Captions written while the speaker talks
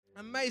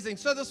Amazing.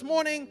 So this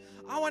morning,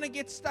 I want to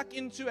get stuck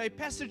into a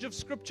passage of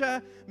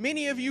Scripture.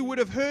 Many of you would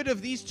have heard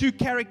of these two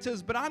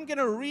characters, but I'm going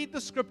to read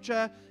the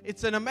Scripture.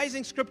 It's an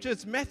amazing Scripture.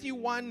 It's Matthew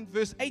 1,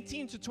 verse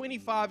 18 to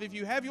 25. If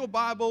you have your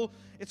Bible,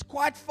 it's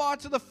quite far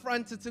to the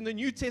front. It's in the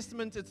New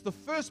Testament. It's the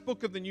first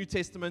book of the New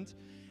Testament.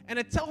 And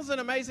it tells an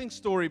amazing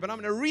story, but I'm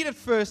going to read it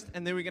first,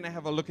 and then we're going to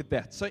have a look at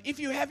that. So if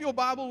you have your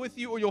Bible with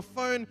you or your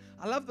phone,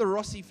 I love the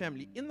Rossi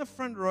family. In the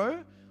front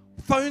row,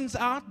 phones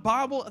out,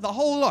 Bible, the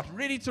whole lot,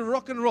 ready to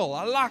rock and roll.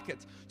 I like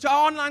it. To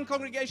our online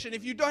congregation,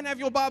 if you don't have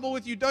your Bible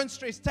with you, don't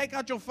stress. Take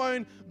out your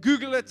phone,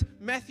 Google it,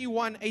 Matthew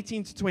 1,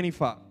 18 to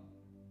 25.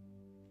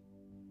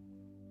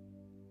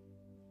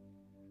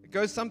 It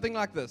goes something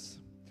like this.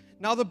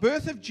 Now the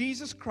birth of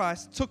Jesus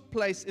Christ took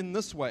place in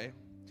this way.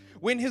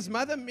 When his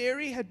mother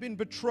Mary had been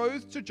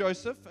betrothed to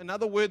Joseph,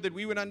 another word that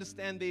we would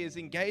understand there is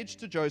engaged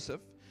to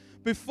Joseph,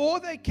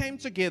 before they came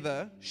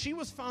together, she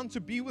was found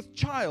to be with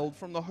child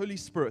from the Holy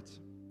Spirit.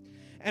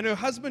 And her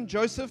husband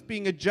Joseph,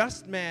 being a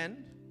just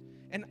man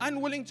and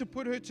unwilling to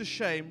put her to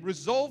shame,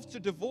 resolved to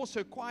divorce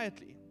her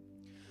quietly.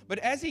 But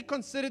as he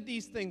considered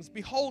these things,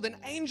 behold, an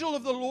angel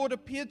of the Lord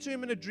appeared to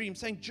him in a dream,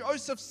 saying,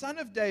 Joseph, son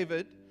of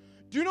David,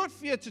 do not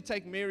fear to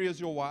take Mary as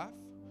your wife,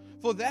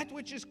 for that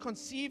which is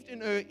conceived in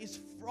her is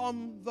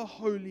from the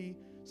Holy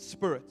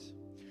Spirit.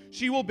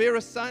 She will bear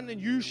a son, and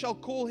you shall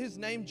call his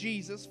name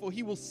Jesus, for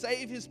he will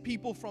save his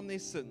people from their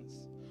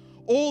sins.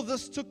 All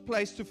this took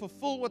place to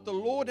fulfill what the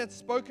Lord had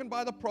spoken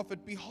by the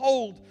prophet.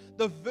 Behold,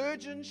 the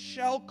virgin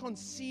shall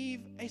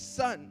conceive a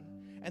son,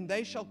 and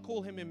they shall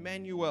call him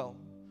Emmanuel,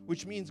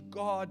 which means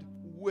God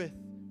with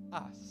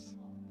us.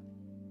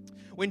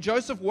 When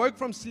Joseph woke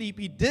from sleep,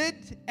 he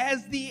did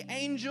as the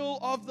angel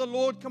of the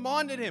Lord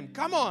commanded him.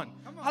 Come on.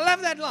 I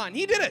love that line.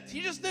 He did it. He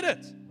just did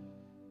it.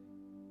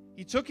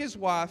 He took his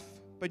wife,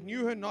 but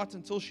knew her not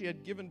until she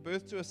had given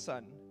birth to a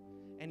son,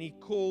 and he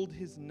called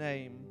his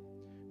name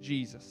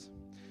Jesus.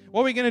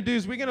 What we're going to do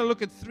is we're going to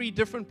look at three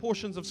different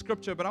portions of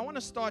Scripture, but I want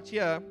to start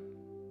here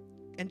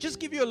and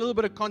just give you a little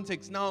bit of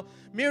context. Now,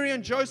 Mary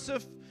and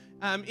Joseph,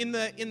 in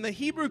the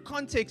Hebrew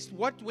context,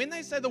 when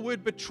they say the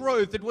word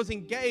betrothed, it was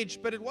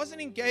engaged, but it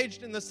wasn't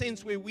engaged in the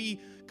sense where we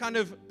kind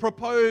of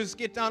propose,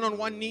 get down on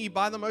one knee,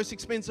 buy the most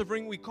expensive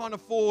ring we can't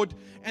afford,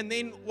 and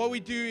then what we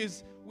do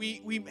is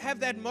we have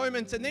that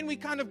moment, and then we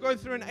kind of go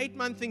through an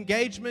 8-month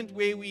engagement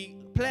where we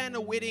plan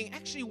a wedding.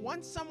 Actually,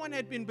 once someone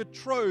had been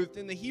betrothed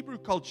in the Hebrew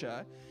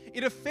culture,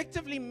 it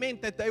effectively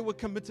meant that they were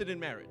committed in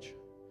marriage.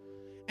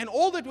 And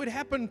all that would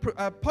happen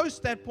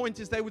post that point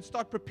is they would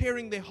start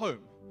preparing their home.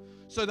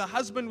 So the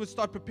husband would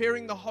start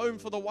preparing the home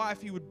for the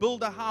wife. He would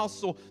build a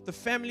house, or the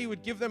family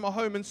would give them a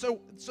home. And so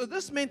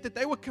this meant that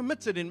they were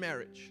committed in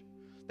marriage.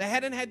 They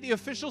hadn't had the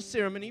official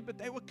ceremony, but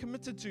they were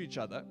committed to each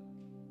other.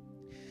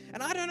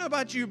 And I don't know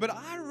about you, but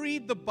I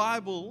read the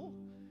Bible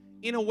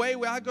in a way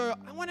where I go,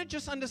 I want to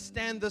just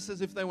understand this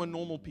as if they were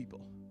normal people.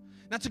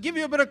 Now, to give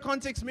you a bit of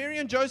context, Mary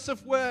and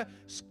Joseph were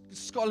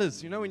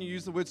scholars. You know, when you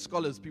use the word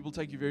scholars, people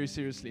take you very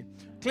seriously.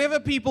 Clever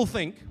people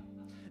think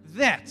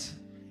that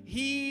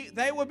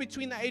they were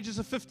between the ages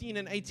of 15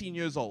 and 18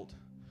 years old.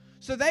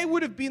 So they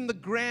would have been the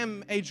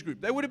Graham age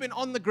group. They would have been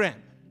on the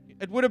Graham.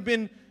 It would have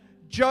been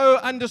Joe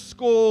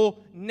 _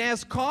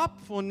 Nazcarp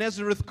for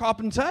Nazareth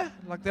Carpenter.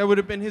 Like that would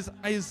have been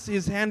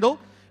his handle.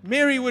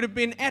 Mary would have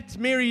been at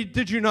Mary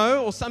Did You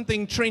Know, or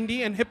something trendy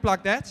and hip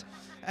like that.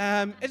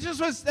 It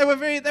just was, they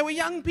were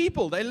young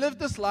people. They lived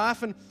this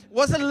life, and it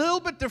was a little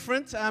bit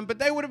different, but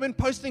they would have been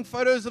posting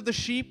photos of the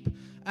sheep.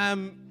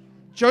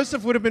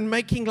 Joseph would have been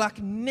making like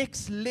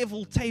next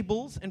level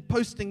tables and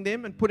posting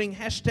them and putting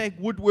hashtag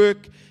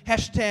woodwork,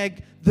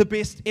 hashtag the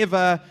best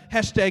ever,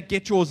 hashtag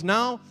get yours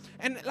now.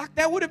 And like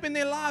that would have been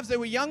their lives. They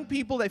were young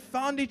people. They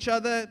found each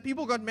other.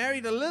 People got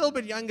married a little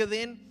bit younger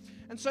then.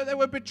 And so they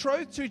were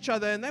betrothed to each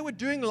other, and they were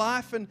doing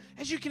life. And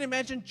as you can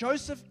imagine,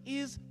 Joseph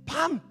is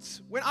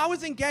pumped. When I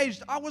was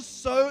engaged, I was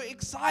so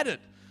excited.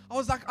 I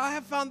was like, I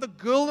have found the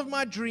girl of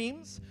my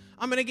dreams.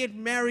 I'm going to get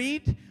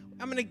married.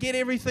 I'm going to get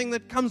everything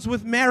that comes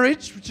with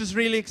marriage, which is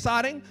really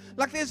exciting.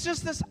 Like there's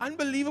just this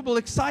unbelievable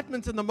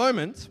excitement in the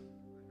moment.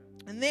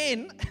 And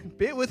then,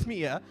 bear with me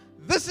here,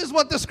 this is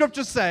what the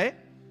scriptures say.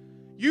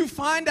 You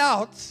find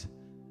out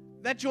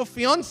that your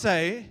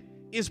fiancée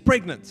is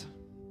pregnant.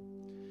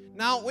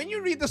 Now, when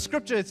you read the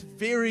scripture, it's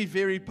very,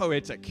 very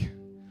poetic.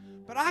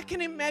 But I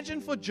can imagine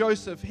for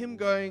Joseph, him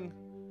going,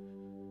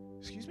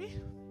 excuse me?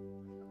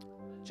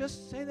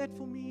 Just say that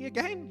for me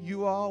again.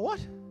 You are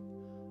what?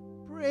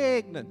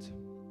 Pregnant.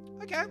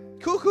 Okay,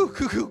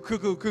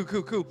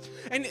 cool.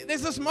 And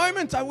there's this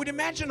moment, I would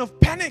imagine, of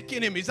panic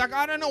in him. He's like,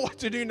 I don't know what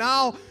to do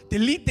now.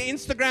 Delete the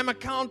Instagram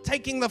account,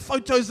 taking the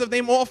photos of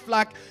them off,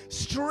 like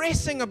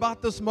stressing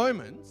about this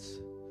moment.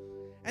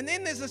 And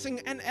then there's this thing,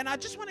 and I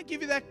just want to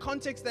give you that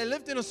context. They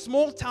lived in a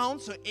small town,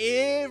 so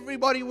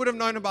everybody would have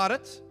known about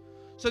it.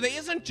 So there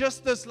isn't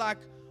just this like,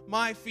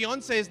 my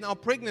fiancé is now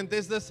pregnant.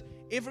 There's this,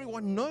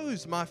 everyone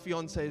knows my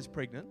fiancé is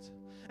pregnant.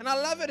 And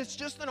I love it. It's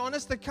just an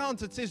honest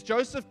account. It says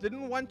Joseph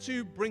didn't want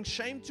to bring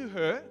shame to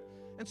her,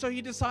 And so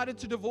he decided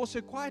to divorce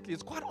her quietly.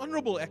 It's quite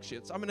honorable,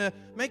 actually. I'm going to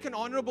make an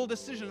honorable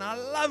decision. I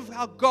love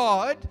how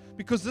God,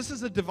 because this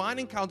is a divine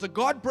encounter,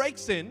 God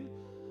breaks in,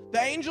 the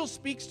angel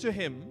speaks to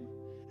him,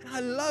 and I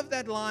love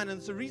that line, and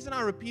it's the reason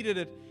I repeated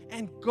it.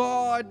 And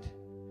God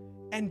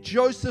and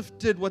Joseph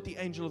did what the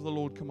angel of the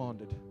Lord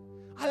commanded.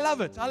 I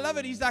love it. I love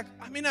it. He's like,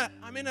 I'm in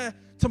a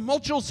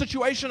tumultuous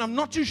situation. I'm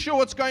not too sure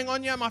what's going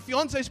on here. My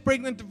fiance is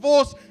pregnant,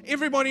 divorced.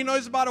 Everybody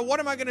knows about it.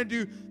 What am I going to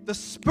do? The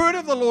Spirit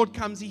of the Lord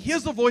comes. He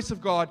hears the voice of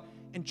God,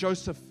 and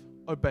Joseph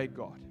obeyed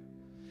God.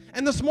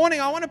 And this morning,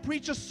 I want to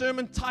preach a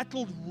sermon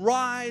titled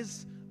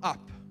Rise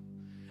Up.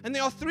 And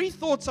there are 3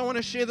 thoughts I want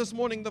to share this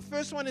morning. The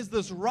first one is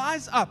this: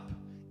 rise up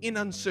in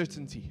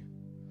uncertainty.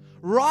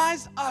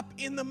 Rise up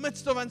in the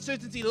midst of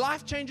uncertainty.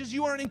 Life Changes,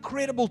 you are an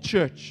incredible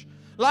church.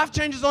 Life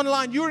Changes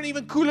Online, you're an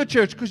even cooler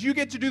church because you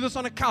get to do this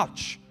on a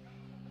couch.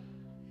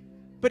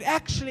 But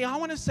actually, I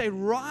want to say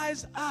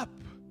rise up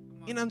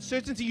in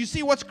uncertainty. You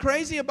see, what's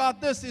crazy about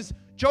this is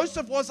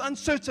Joseph was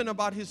uncertain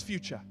about his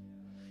future.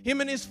 Him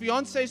and his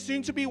fiancée,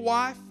 soon-to-be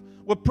wife,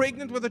 were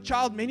pregnant with a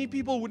child. Many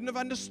people wouldn't have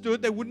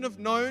understood. They wouldn't have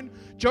known.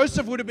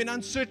 Joseph would have been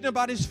uncertain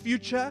about his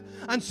future,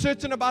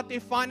 uncertain about their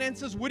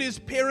finances. Would his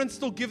parents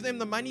still give them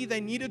the money they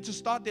needed to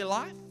start their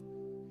life?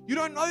 You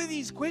don't know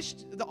these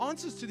questions, the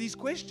answers to these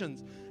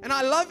questions. And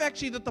I love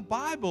actually that the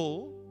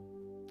Bible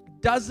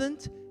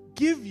doesn't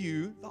give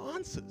you the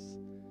answers.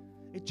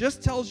 It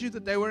just tells you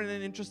that they were in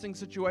an interesting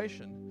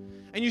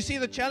situation. And you see,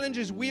 the challenge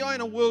is we are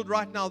in a world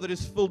right now that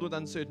is filled with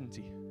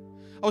uncertainty.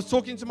 I was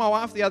talking to my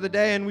wife the other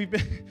day, and we've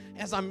been,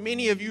 as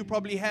many of you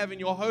probably have in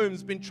your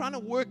homes, been trying to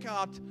work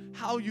out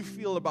how you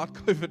feel about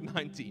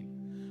COVID-19.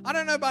 I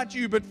don't know about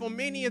you, but for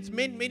many, it's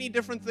meant many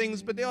different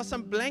things, but there are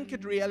some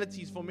blanket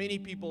realities for many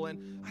people.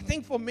 And I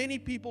think for many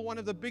people, one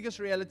of the biggest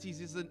realities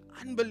is an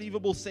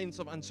unbelievable sense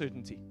of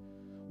uncertainty.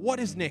 What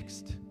is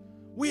next?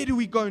 Where do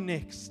we go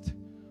next?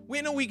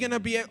 When are we going to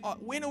be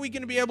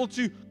able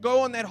to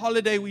go on that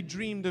holiday we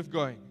dreamed of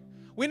going?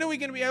 When are we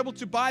going to be able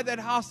to buy that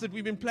house that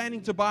we've been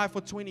planning to buy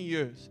for 20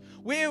 years?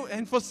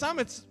 And for some,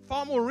 it's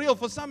far more real.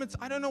 For some, it's,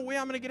 I don't know where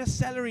I'm going to get a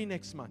salary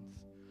next month.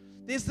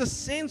 There's the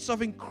sense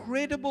of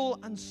incredible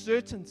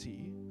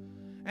uncertainty.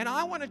 And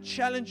I want to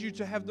challenge you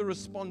to have the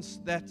response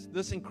that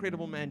this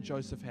incredible man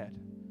Joseph had.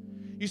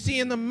 You see,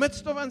 in the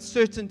midst of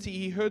uncertainty,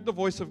 he heard the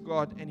voice of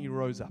God and he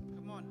rose up.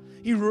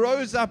 He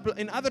rose up.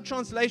 In other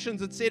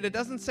translations, it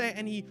doesn't say,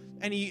 and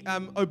he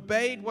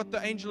obeyed what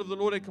the angel of the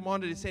Lord had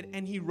commanded. It said,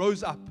 and he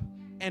rose up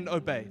and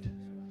obeyed.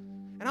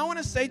 And I want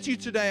to say to you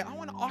today, I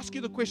want to ask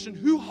you the question,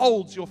 who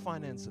holds your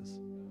finances?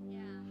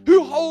 Yeah.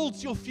 Who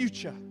holds your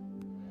future?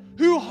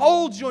 Who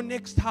holds your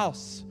next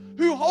house?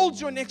 Who holds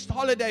your next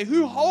holiday?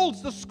 Who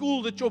holds the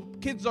school that your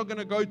kids are going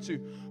to go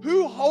to?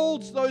 Who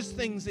holds those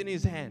things in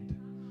his hand?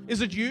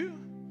 Is it you?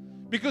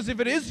 Because if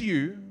it is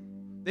you,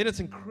 then it's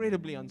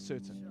incredibly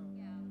uncertain.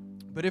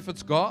 But if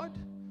it's God,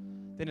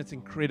 then it's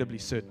incredibly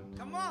certain.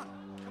 Come on.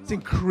 It's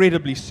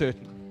incredibly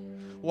certain.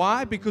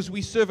 Why? Because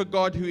we serve a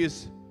God who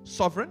is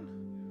sovereign.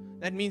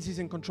 That means He's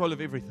in control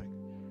of everything.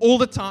 All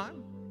the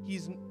time,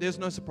 there's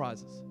no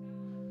surprises.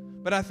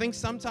 But I think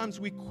sometimes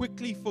we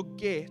quickly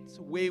forget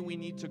where we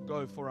need to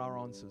go for our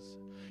answers.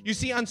 You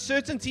see,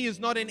 uncertainty is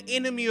not an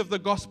enemy of the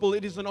gospel,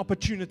 it is an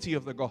opportunity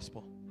of the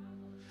gospel.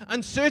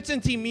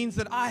 Uncertainty means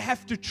that I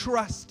have to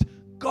trust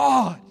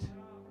God.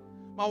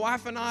 My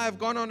wife and I have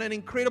gone on an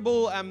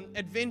incredible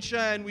adventure,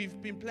 and we've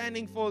been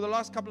planning for the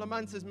last couple of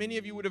months, as many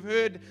of you would have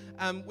heard.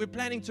 We're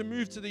planning to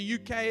move to the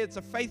UK. It's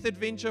a faith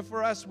adventure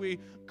for us. We're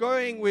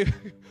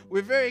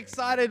very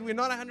excited. We're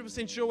not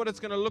 100% sure what it's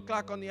going to look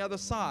like on the other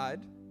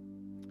side.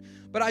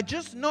 But I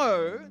just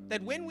know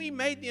that when we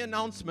made the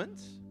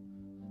announcement,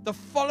 the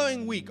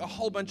following week, a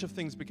whole bunch of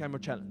things became a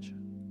challenge.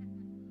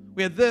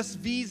 We had this,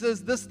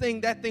 visas, this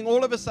thing, that thing.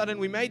 All of a sudden,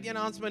 we made the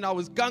announcement. I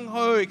was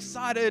gung-ho,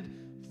 excited.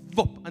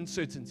 Vup,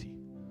 uncertainty.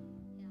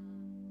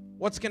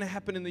 What's going to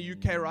happen in the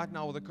UK right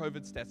now with the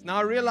COVID stats? Now,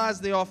 I realize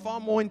there are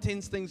far more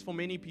intense things for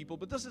many people,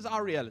 but this is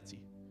our reality.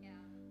 Yeah.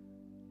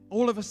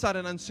 All of a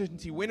sudden,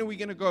 uncertainty. When are we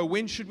going to go?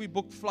 When should we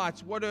book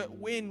flights?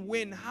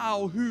 When,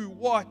 how, who,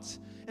 what?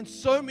 And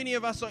so many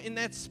of us are in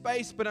that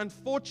space, but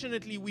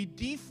unfortunately, we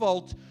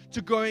default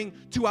to going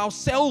to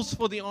ourselves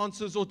for the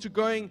answers, or to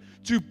going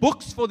to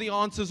books for the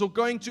answers, or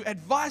going to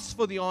advice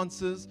for the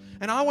answers.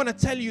 And I want to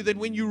tell you that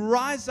when you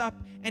rise up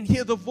and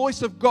hear the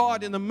voice of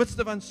God in the midst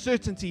of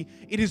uncertainty,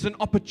 it is an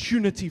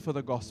opportunity for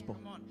the gospel.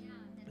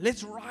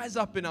 Let's rise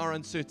up in our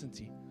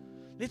uncertainty.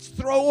 Let's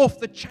throw off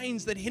the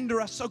chains that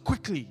hinder us so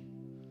quickly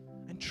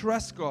and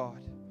trust God.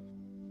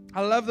 I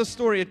love the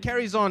story. It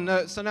carries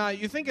on. So now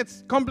you think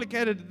it's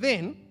complicated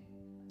then.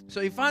 So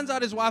he finds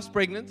out his wife's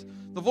pregnant.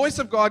 The voice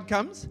of God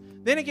comes.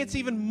 Then it gets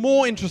even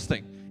more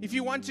interesting. If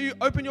you want to,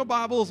 open your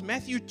Bibles,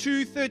 Matthew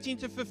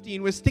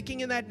 2:13-15. We're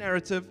sticking in that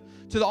narrative.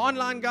 To the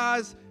online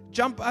guys,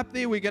 jump up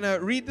there. We're going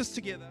to read this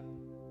together.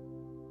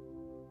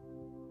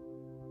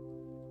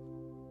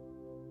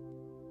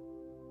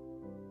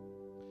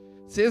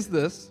 It says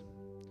this.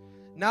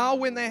 Now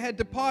when they had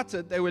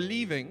departed, they were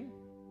leaving.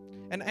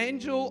 An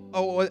angel,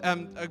 or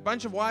a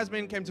bunch of wise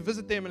men came to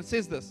visit them, and it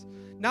says this.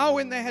 Now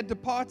when they had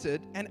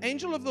departed, an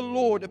angel of the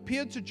Lord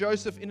appeared to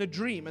Joseph in a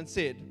dream and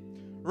said,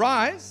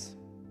 Rise,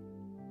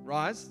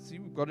 see,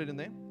 we've got it in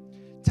there.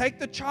 Take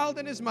the child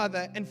and his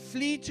mother and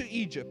flee to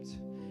Egypt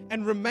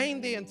and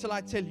remain there until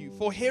I tell you,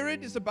 for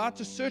Herod is about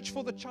to search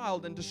for the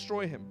child and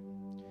destroy him.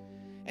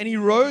 And he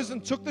rose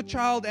and took the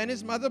child and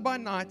his mother by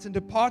night and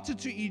departed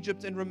to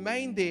Egypt and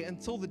remained there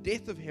until the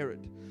death of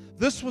Herod.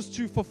 This was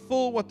to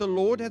fulfill what the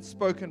Lord had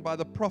spoken by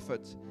the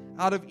prophet,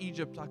 out of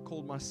Egypt I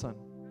called my son.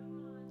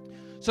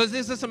 So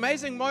there's this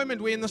amazing moment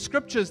where in the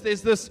scriptures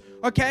there's this,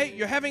 okay,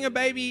 you're having a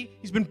baby,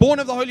 he's been born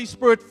of the Holy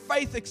Spirit,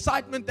 faith,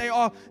 excitement, they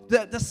are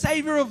the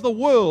savior of the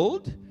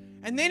world.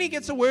 And then he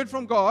gets a word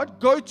from God,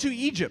 go to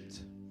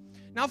Egypt.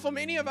 Now for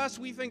many of us,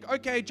 we think,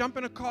 okay, jump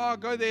in a car,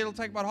 go there, it'll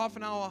take about half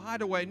an hour,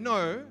 hide away.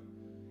 No,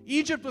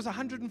 Egypt was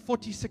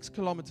 146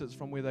 kilometers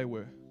from where they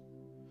were.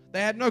 They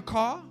had no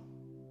car.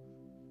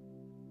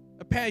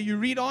 You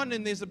read on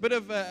and there's a bit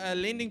of a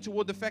lending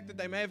toward the fact that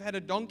they may have had a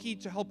donkey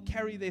to help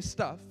carry their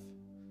stuff.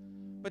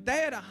 But they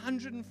had a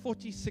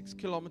 146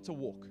 kilometer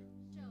walk.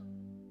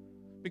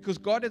 Because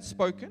God had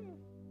spoken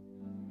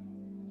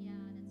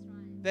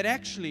that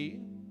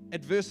actually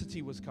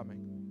adversity was coming.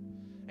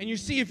 And you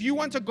see, if you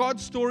want a God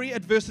story,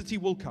 adversity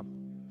will come.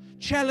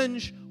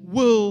 Challenge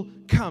will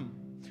come.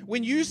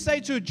 When you say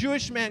to a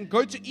Jewish man,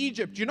 go to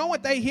Egypt, you know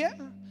what they hear?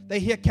 They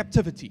hear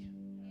captivity.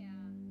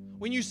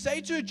 When you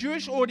say to a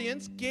Jewish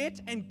audience,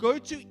 get and go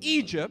to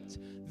Egypt,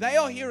 they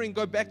are hearing,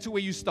 go back to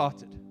where you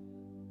started.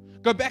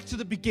 Go back to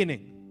the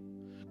beginning.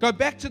 Go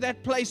back to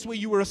that place where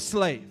you were a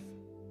slave.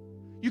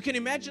 You can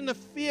imagine the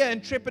fear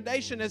and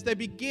trepidation as they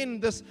begin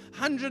this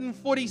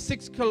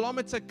 146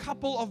 kilometer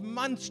couple of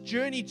months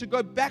journey to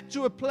go back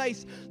to a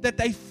place that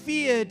they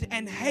feared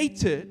and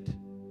hated.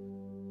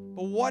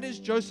 But what is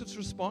Joseph's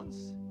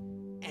response?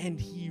 And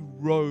he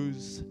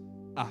rose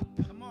up.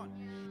 Come on.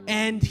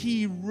 And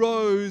he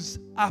rose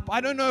up. I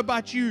don't know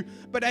about you,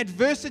 but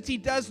adversity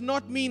does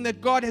not mean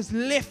that God has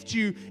left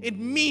you. It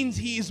means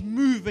he is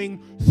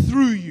moving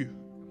through you.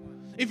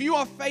 If you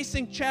are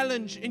facing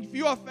challenge, and if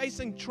you are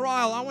facing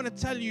trial, I want to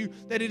tell you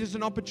that it is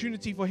an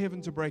opportunity for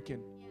heaven to break in.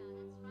 Yeah,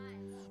 that's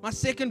right. My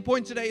second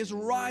point today is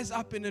rise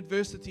up in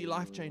adversity,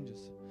 life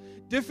changes.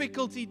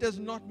 Difficulty does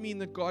not mean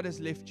that God has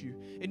left you.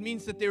 It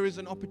means that there is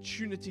an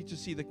opportunity to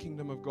see the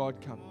kingdom of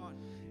God come.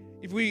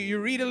 If you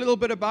read a little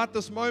bit about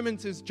this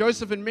moment, is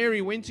Joseph and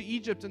Mary went to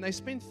Egypt and they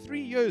spent 3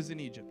 years in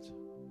Egypt.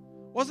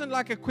 Wasn't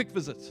like a quick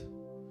visit.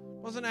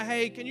 Wasn't a,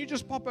 hey, can you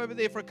just pop over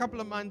there for a couple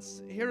of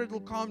months, Herod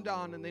will calm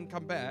down and then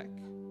come back.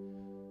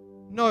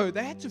 No,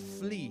 they had to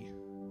flee.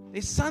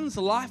 Their son's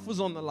life was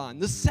on the line.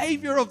 The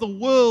savior of the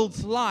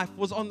world's life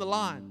was on the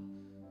line.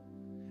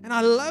 And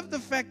I love the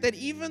fact that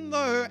even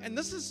though, and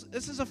this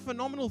is a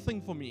phenomenal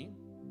thing for me,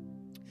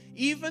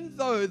 even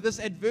though this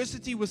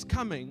adversity was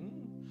coming,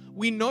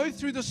 we know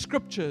through the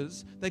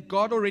scriptures that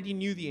God already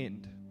knew the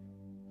end.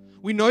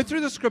 We know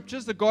through the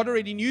scriptures that God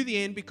already knew the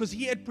end because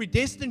he had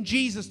predestined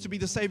Jesus to be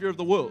the savior of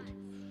the world.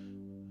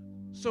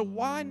 So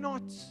why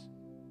not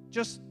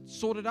just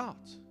sort it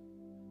out?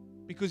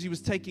 Because he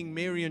was taking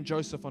Mary and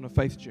Joseph on a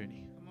faith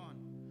journey.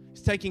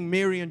 He's taking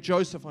Mary and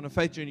Joseph on a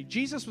faith journey.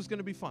 Jesus was going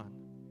to be fine.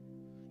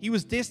 He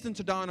was destined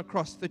to die on a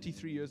cross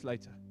 33 years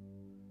later.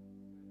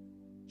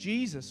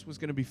 Jesus was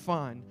going to be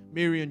fine.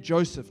 Mary and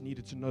Joseph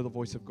needed to know the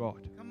voice of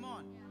God. Come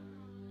on.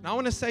 Now I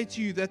want to say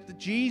to you that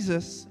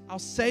Jesus, our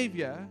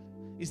Savior,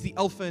 is the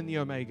Alpha and the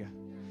Omega.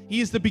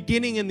 He is the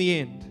beginning and the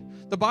end.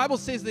 The Bible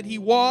says that he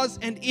was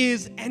and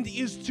is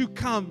to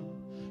come.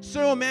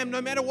 Sir or ma'am,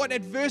 no matter what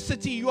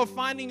adversity you are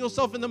finding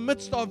yourself in the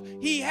midst of,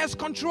 he has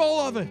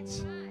control of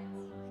it.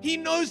 He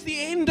knows the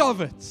end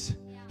of it.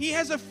 He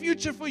has a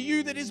future for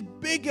you that is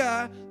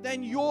bigger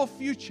than your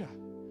future.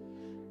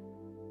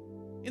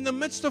 In the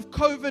midst of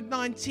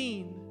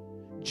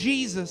COVID-19,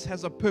 Jesus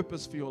has a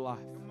purpose for your life.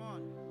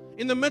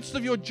 In the midst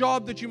of your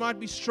job that you might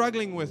be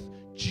struggling with,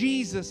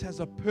 Jesus has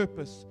a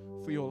purpose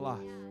for your life.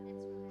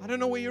 I don't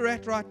know where you're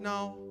at right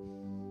now,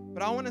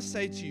 but I want to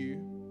say to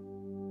you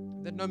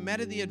that no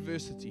matter the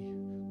adversity,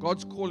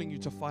 God's calling you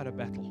to fight a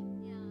battle.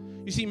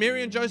 You see,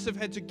 Mary and Joseph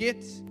had to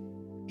get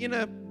in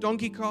a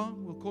donkey car.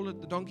 We'll call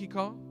it the donkey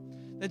car.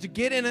 They had to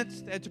get in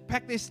it, they had to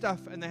pack their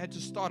stuff, and they had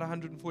to start a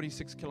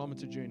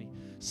 146-kilometer journey.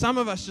 Some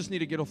of us just need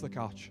to get off the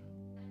couch.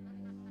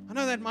 I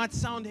know that might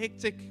sound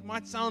hectic,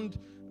 might sound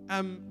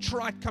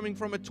trite coming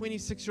from a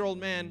 26-year-old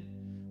man,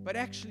 but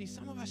actually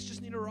some of us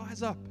just need to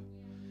rise up.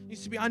 It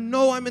needs to be, I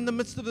know I'm in the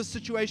midst of this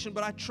situation,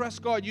 but I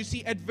trust God. You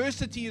see,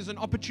 adversity is an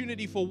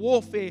opportunity for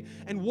warfare,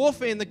 and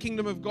warfare in the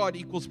kingdom of God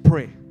equals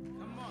prayer.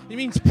 It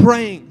means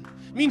praying.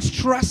 It means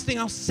trusting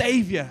our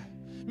Savior.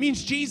 It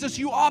means, Jesus,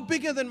 you are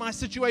bigger than my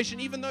situation,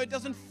 even though it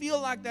doesn't feel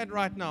like that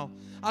right now.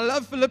 I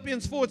love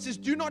Philippians 4. It says,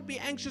 do not be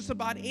anxious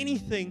about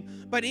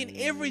anything, but in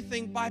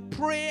everything, by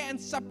prayer and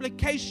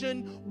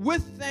supplication,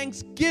 with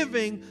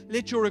thanksgiving,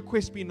 let your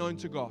requests be known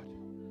to God.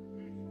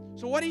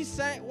 So what he's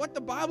saying, what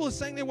the Bible is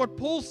saying there, what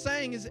Paul's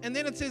saying is, and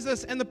then it says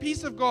this, and the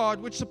peace of God,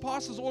 which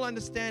surpasses all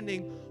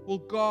understanding, will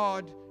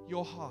guard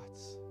your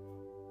hearts.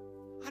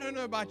 I don't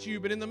know about you,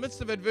 but in the midst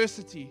of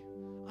adversity,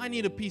 I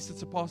need a peace that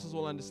surpasses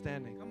all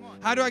understanding.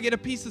 How do I get a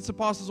peace that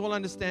surpasses all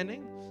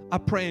understanding? I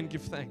pray and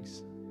give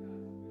thanks.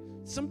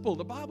 Simple.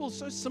 The Bible is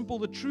so simple.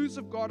 The truths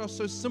of God are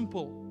so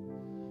simple.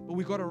 But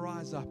we've got to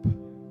rise up.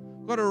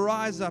 We've got to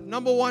rise up.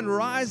 Number one,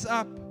 rise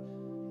up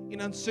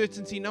in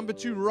uncertainty. Number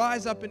two,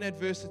 rise up in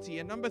adversity.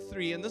 And number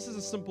three, and this is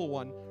a simple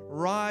one,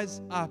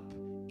 rise up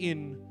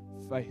in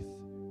faith.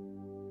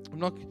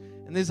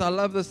 I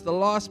love this. The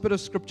last bit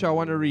of scripture I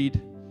want to read.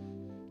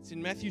 It's in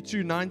Matthew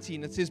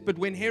 2:19. It says, but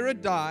when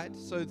Herod died,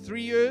 so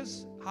 3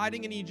 years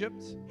hiding in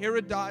Egypt,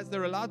 Herod dies,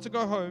 they're allowed to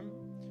go home.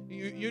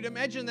 You'd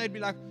imagine they'd be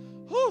like,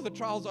 oh, the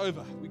trial's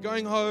over. We're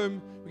going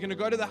home. We're going to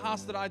go to the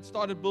house that I'd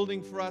started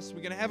building for us.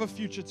 We're going to have a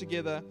future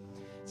together.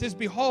 It says,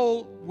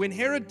 behold, when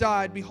Herod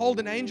died, behold,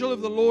 an angel of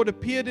the Lord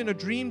appeared in a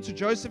dream to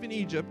Joseph in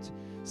Egypt,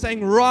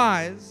 saying,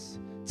 rise,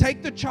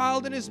 take the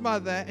child and his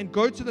mother, and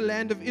go to the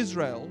land of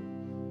Israel,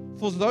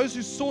 for those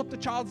who sought the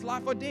child's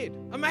life are dead.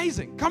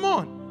 Amazing. Come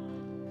on.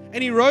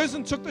 And he rose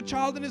and took the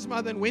child and his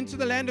mother and went to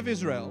the land of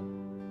Israel.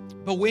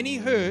 But when he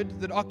heard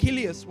that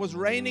Archelaus was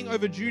reigning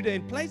over Judah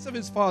in place of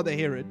his father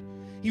Herod,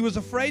 he was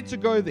afraid to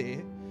go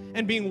there.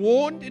 And being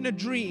warned in a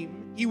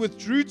dream, he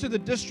withdrew to the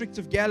district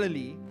of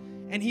Galilee.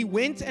 And he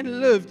went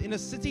and lived in a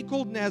city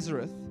called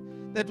Nazareth,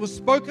 that was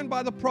spoken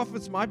by the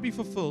prophets might be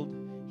fulfilled.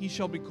 He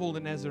shall be called a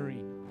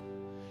Nazarene.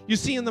 You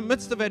see, in the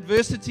midst of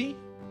adversity,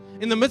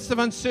 in the midst of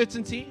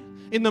uncertainty,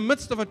 in the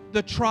midst of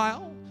the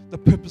trial, the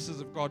purposes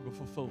of God were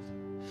fulfilled.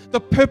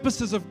 The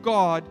purposes of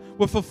God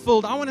were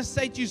fulfilled. I want to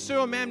say to you, sir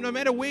or ma'am, no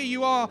matter where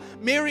you are,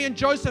 Mary and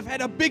Joseph had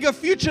a bigger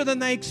future than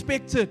they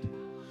expected.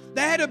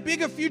 They had a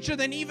bigger future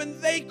than even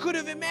they could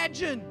have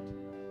imagined.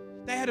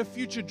 They had a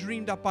future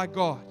dreamed up by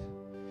God.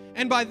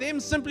 And by them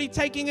simply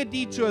taking a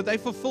detour, they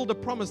fulfilled a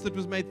promise that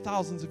was made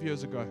thousands of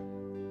years ago.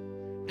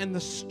 And the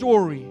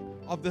story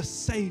of the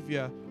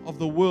Savior of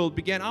the world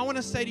began. I want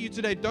to say to you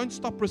today, don't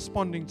stop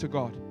responding to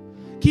God.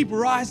 Keep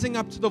rising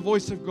up to the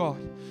voice of God.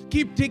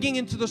 Keep digging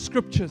into the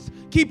scriptures.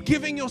 Keep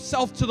giving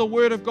yourself to the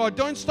word of God.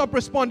 Don't stop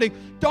responding.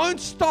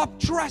 Don't stop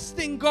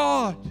trusting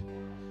God.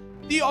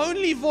 The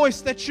only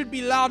voice that should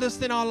be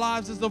loudest in our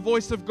lives is the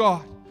voice of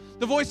God.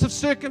 The voice of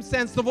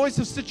circumstance, the voice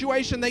of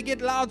situation, they get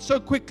loud so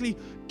quickly.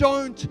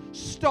 Don't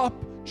stop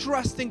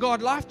trusting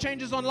God. Life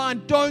Changes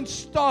Online. Don't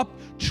stop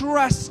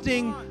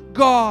trusting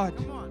God.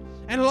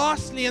 And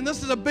lastly, and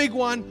this is a big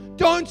one,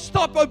 don't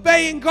stop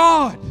obeying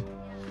God.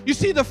 You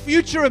see, the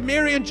future of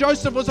Mary and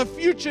Joseph was a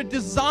future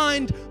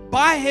designed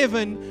by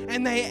heaven,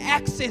 and they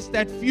accessed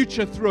that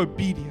future through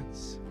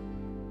obedience.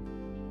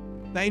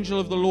 The angel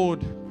of the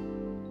Lord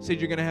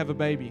said, you're going to have a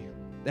baby.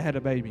 They had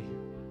a baby.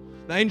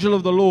 The angel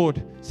of the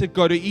Lord said,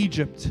 go to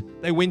Egypt.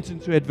 They went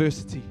into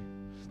adversity.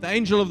 The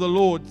angel of the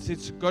Lord said,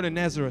 go to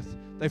Nazareth.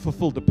 They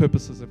fulfilled the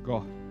purposes of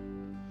God.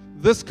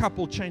 This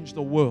couple changed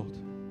the world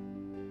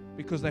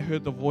because they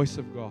heard the voice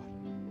of God.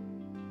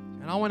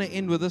 And I want to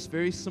end with this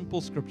very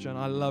simple scripture, and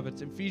I love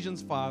it. In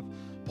Ephesians 5,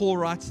 Paul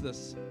writes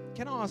this.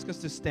 Can I ask us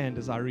to stand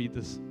as I read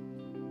this?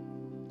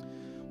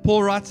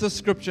 Paul writes this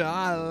scripture.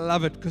 I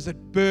love it because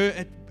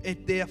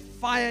the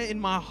fire in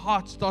my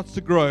heart starts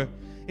to grow.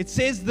 It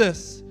says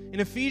this. In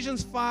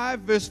Ephesians 5,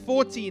 verse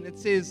 14, it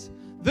says,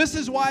 this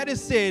is why it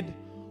is said,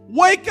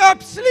 wake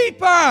up,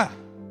 sleeper.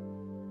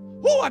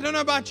 Oh, I don't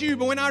know about you,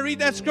 but when I read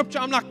that scripture,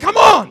 I'm like, come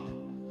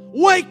on.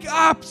 Wake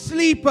up,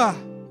 sleeper.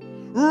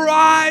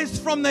 Rise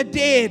from the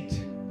dead.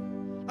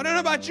 I don't know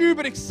about you,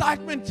 but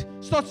excitement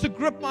starts to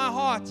grip my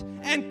heart,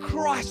 and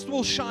Christ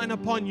will shine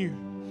upon you.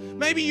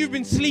 Maybe you've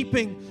been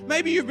sleeping.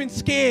 Maybe you've been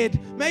scared.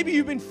 Maybe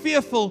you've been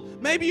fearful.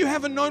 Maybe you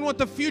haven't known what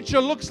the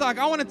future looks like.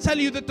 I want to tell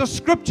you that the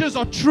scriptures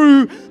are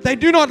true. They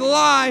do not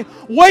lie.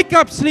 Wake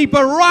up,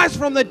 sleeper. Rise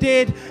from the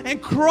dead,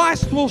 and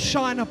Christ will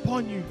shine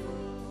upon you.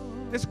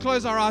 Let's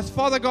close our eyes.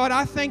 Father God,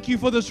 I thank you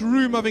for this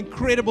room of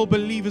incredible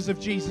believers of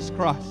Jesus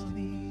Christ.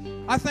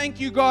 I thank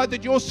you, God,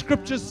 that your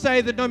scriptures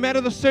say that no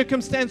matter the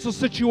circumstance or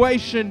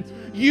situation,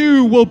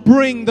 you will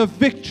bring the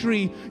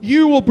victory.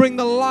 You will bring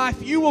the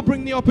life. You will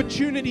bring the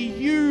opportunity.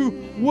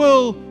 You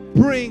will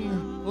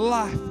bring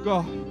life,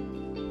 God.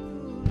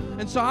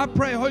 And so I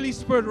pray, Holy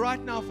Spirit,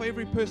 right now for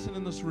every person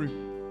in this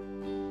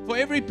room. For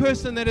every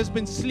person that has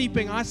been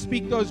sleeping, I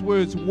speak those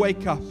words,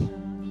 wake up.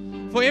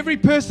 For every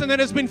person that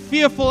has been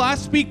fearful, I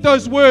speak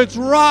those words,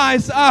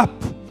 rise up.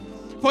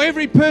 For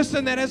every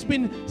person that has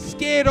been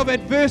scared of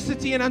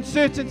adversity and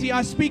uncertainty,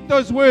 I speak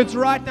those words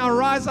right now.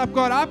 Rise up,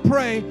 God. I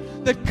pray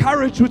that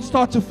courage would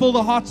start to fill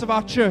the hearts of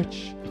our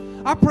church.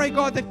 I pray,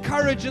 God, that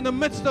courage in the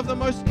midst of the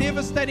most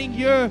devastating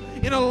year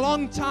in a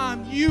long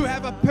time, you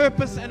have a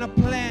purpose and a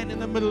plan in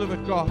the middle of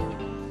it, God.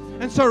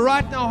 And so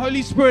right now,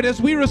 Holy Spirit,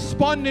 as we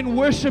respond in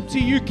worship to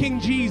you, King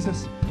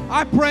Jesus,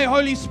 I pray,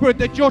 Holy Spirit,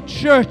 that your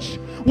church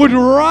would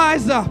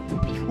rise up,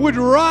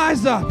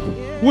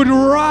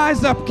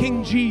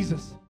 King Jesus.